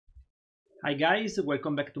Hi guys,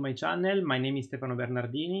 welcome back to my channel. My name is Stefano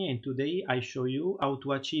Bernardini and today I show you how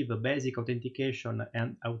to achieve basic authentication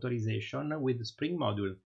and authorization with Spring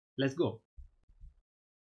Module. Let's go.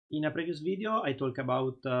 In a previous video I talked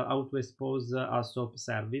about how to expose a SOAP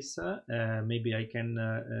service. Maybe I can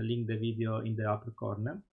link the video in the upper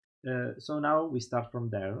corner. So now we start from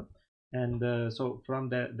there. And so from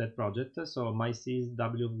that project, so my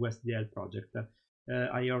CSWSDL project.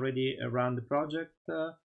 I already run the project.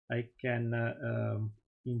 I can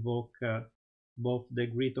invoke both the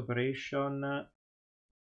greet operation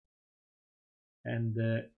and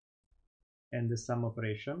the sum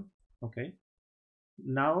operation. Okay.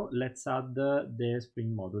 Now let's add the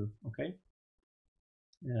Spring module. Okay.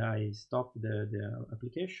 I stop the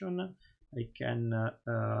application. I can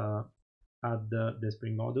add the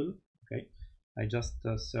Spring module. Okay. I just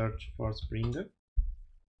search for Spring.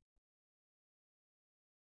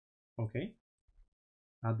 Okay.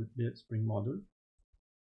 Add the Spring module.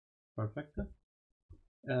 Perfect.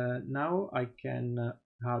 Now I can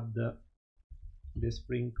add the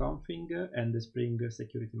Spring config and the Spring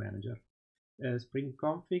security manager. Spring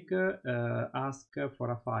config asks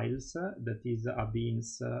for a files that is a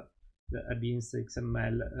Beans.xml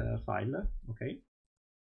file. Okay.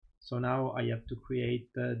 So now I have to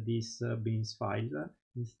create this Beans file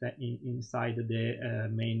inside the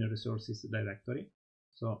main resources directory.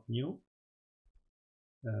 So new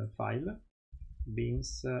file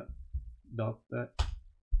Beans.xml.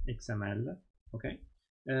 Okay.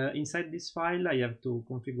 Inside this file I have to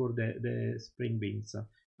configure the Spring Beans.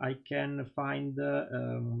 I can find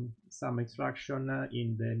some extraction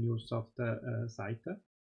in the MuleSoft site.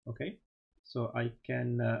 Okay, so I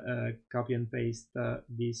can copy and paste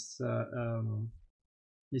this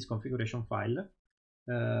configuration file.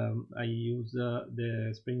 I use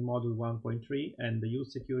the Spring Module 1.3 and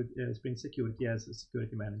use Spring Security as a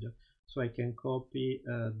security manager. So I can copy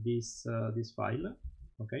this file.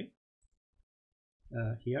 Okay,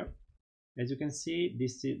 here. As you can see,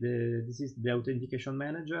 this is the authentication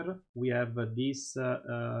manager. We have these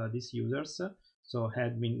users, so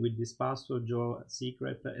admin with this password, Joe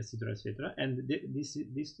secret, etc., etc. And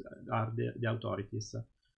these are the authorities.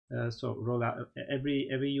 So role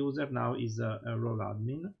every user now is a role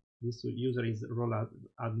admin. This user is role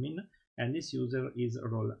admin, and this user is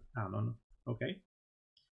role anon. Okay,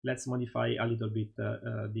 let's modify a little bit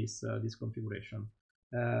this configuration.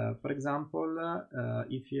 For example,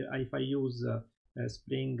 if I use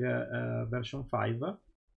Spring version 5,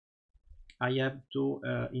 I have to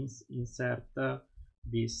insert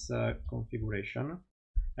this configuration.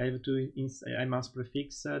 I must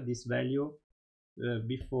prefix this value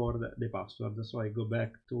before the password. So I go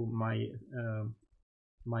back to my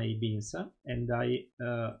my beans and I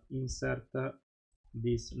insert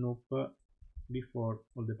this noop before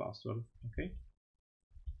all the password. Okay.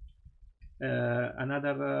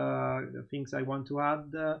 Another things I want to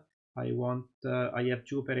add, I have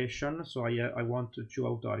two operations, so I want two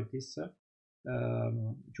authorities,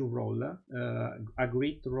 two role, a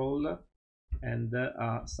greet role and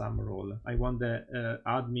a sum role. I want the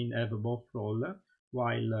admin have both role,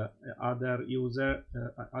 while other users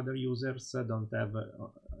don't have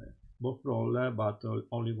both role, but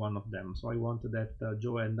only one of them. So I want that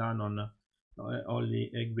Joe and Anon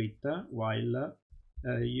only greet, while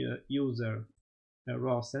user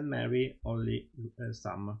Ross and Mary only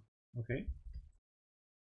sum. Okay.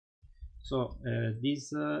 So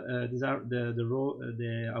these are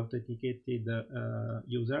the authenticated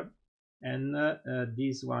user, and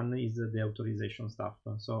this one is the authorization stuff.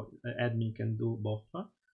 So admin can do both.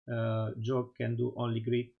 Joe can do only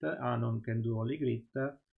greet, Anon can do only greet,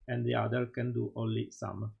 and the other can do only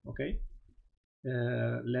sum. Okay.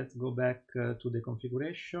 Let's go back to the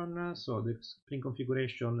configuration. So the Spring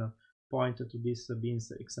configuration point to this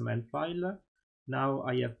Beans XML file. Now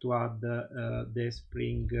I have to add the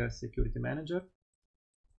Spring security manager.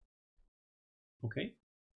 Okay.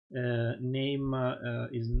 Name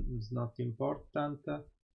is not important.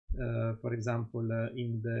 For example,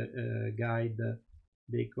 in the guide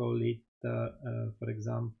they call it, for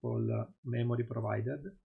example, memory provider.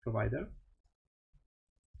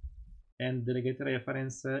 And delegated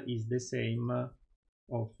reference is the same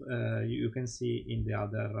of you can see in the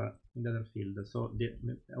other field. So the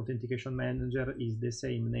authentication manager is the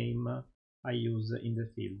same name I use in the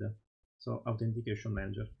field. So authentication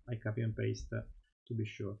manager, I copy and paste to be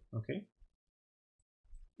sure. Okay.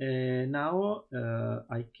 Now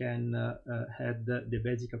I can add the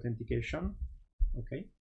basic authentication. Okay.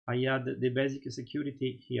 I add the basic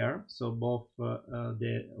security here, so both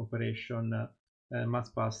the operation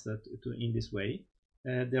must pass in this way.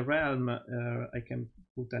 The realm I can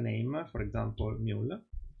put a name, for example, Mule.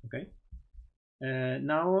 Okay.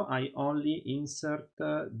 Now I only insert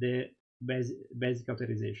the basic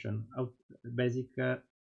authorization, basic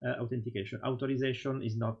authentication. Authorization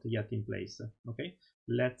is not yet in place. Okay,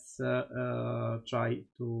 let's try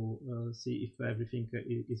to see if everything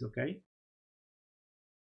is okay.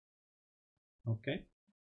 Okay.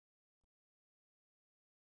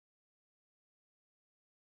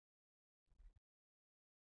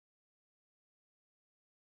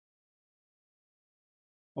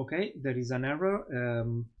 Okay, there is an error.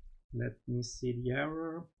 Let me see the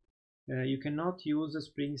error. You cannot use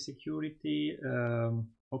Spring Security.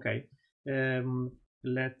 Okay,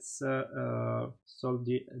 let's solve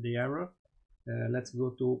the error. Let's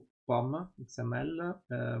go to POM.xml.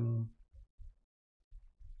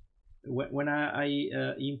 When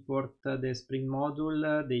I import the Spring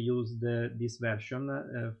module, they use this version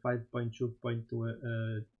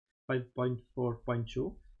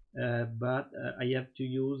 5.4.2, but I have to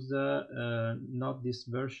use not this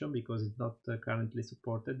version because it's not currently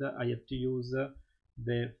supported. I have to use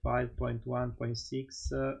the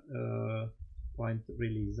 5.1.6 point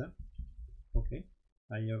release. Okay,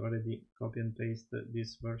 I have already copy and paste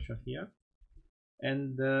this version here.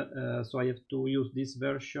 And so I have to use this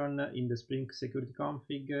version in the Spring Security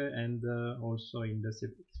config and also in the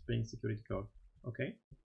Spring Security code. Okay,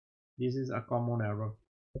 this is a common error.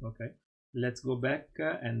 Okay, let's go back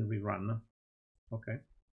and rerun. Okay.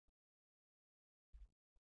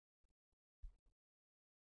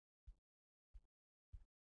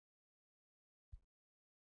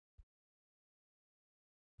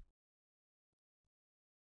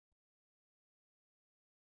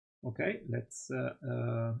 Okay, let's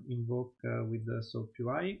invoke with the SOAP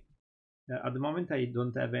UI. At the moment, I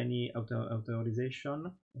don't have any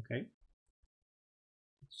authorization. Okay.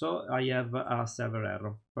 So I have a server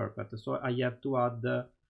error. Perfect. So I have to add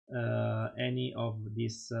any of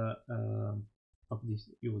this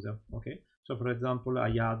user. Okay. So for example,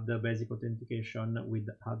 I add the basic authentication with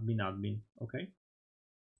admin. Okay.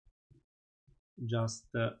 Just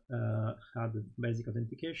add basic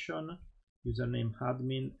authentication, username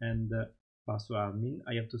admin, and password admin.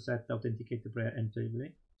 I have to set authenticate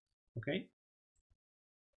preemptively. Okay.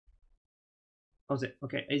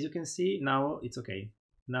 Okay. As you can see, now it's okay.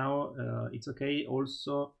 Now it's okay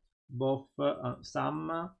also both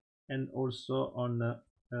some and also on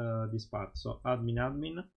this part. So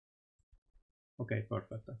admin. Okay,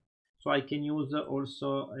 perfect. So I can use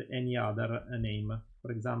also any other name,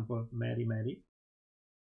 for example, Mary.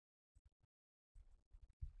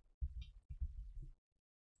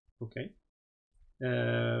 Okay.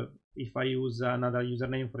 If I use another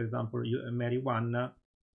username, for example, Mary1,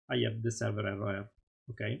 I have the server error.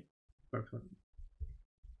 Okay, perfect.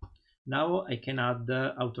 Now I can add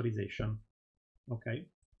authorization. Okay,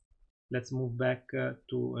 let's move back to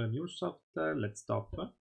MuleSoft. Let's stop.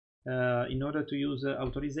 In order to use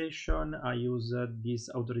authorization, I use this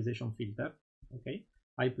authorization filter. Okay,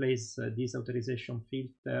 I place this authorization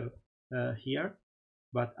filter here,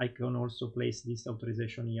 but I can also place this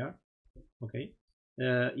authorization here. Okay,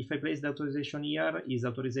 if I place the authorization here, is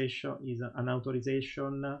an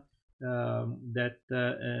authorization that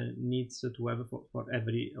needs to have for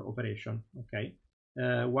every operation. Okay,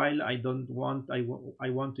 while I don't want, I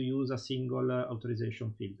want to use a single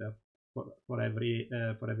authorization filter for every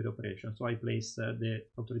operation. So I place the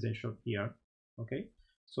authorization here. Okay,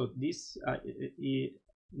 so this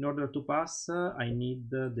in order to pass, I need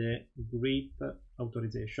the greet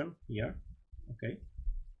authorization here. Okay.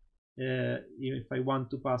 If I want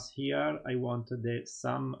to pass here, I want the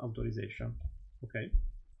sum authorization. Okay.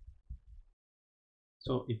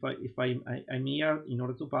 So if I'm here, in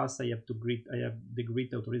order to pass, I have the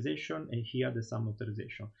greet authorization and here the sum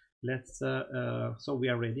authorization. Let's so we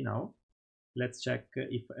are ready now. Let's check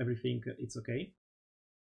if everything is okay.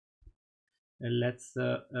 Let's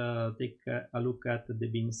take a look at the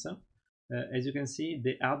beans. As you can see,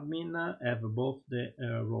 the admin have both the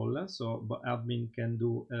role, so admin can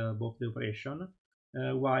do both the operation,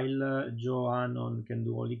 while Joannon can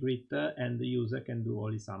do only greet and the user can do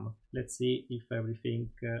only sum. Let's see if everything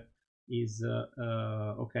is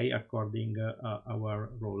okay according our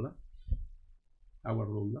rule.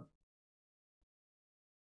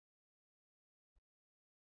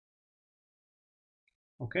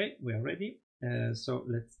 Okay, we are ready. So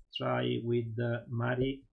let's try with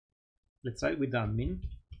Mari. Let's try with admin.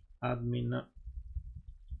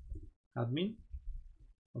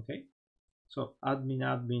 Okay, so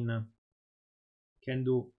admin can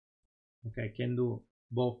do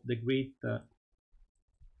both the greet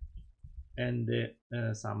and the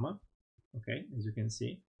sum. Okay, as you can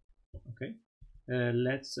see. Okay,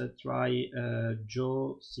 let's try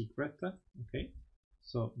Joe secret. Okay,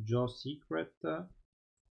 so Joe secret.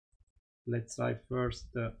 Let's try first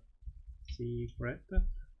secret.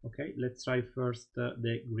 Okay, let's try first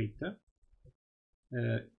the grid.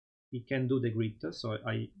 It can do the grid, so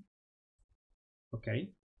okay,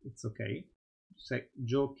 it's okay. So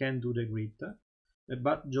Joe can do the grid,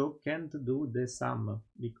 but Joe can't do the sum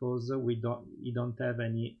because we don't have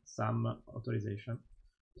any sum authorization.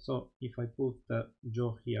 So if I put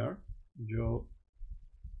Joe here, Joe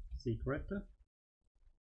secret,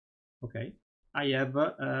 okay, I have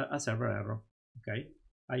a server error. Okay,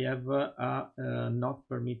 I have not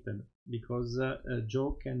permitted because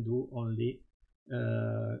Joe can do only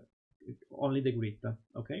the grid.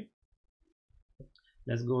 Okay,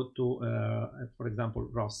 let's go to for example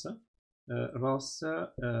Ross. Ross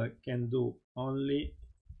can do only,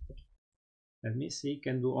 let me see,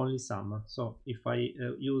 can do only sum. So if I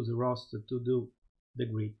use Ross to do the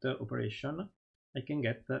grid operation, I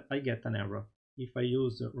get an error. If I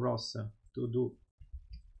use Ross to do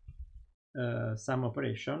sum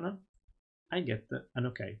operation, I get an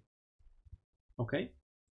okay. Okay.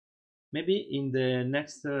 Maybe in the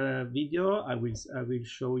next video I will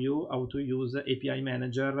show you how to use API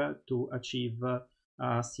Manager to achieve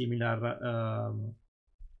a similar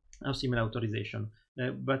authorization.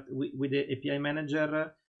 But with the API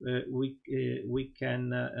Manager, we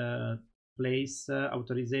can place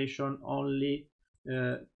authorization only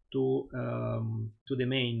to the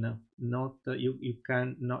main. Not you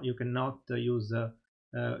cannot use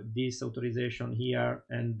this authorization here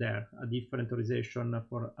and there, a different authorization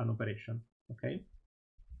for an operation. Okay.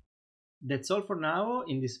 That's all for now.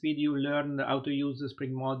 In this video, you learned how to use the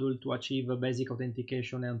Spring Module to achieve basic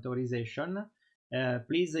authentication and authorization.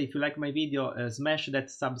 Please, if you like my video, smash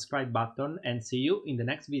that subscribe button and see you in the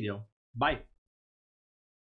next video. Bye!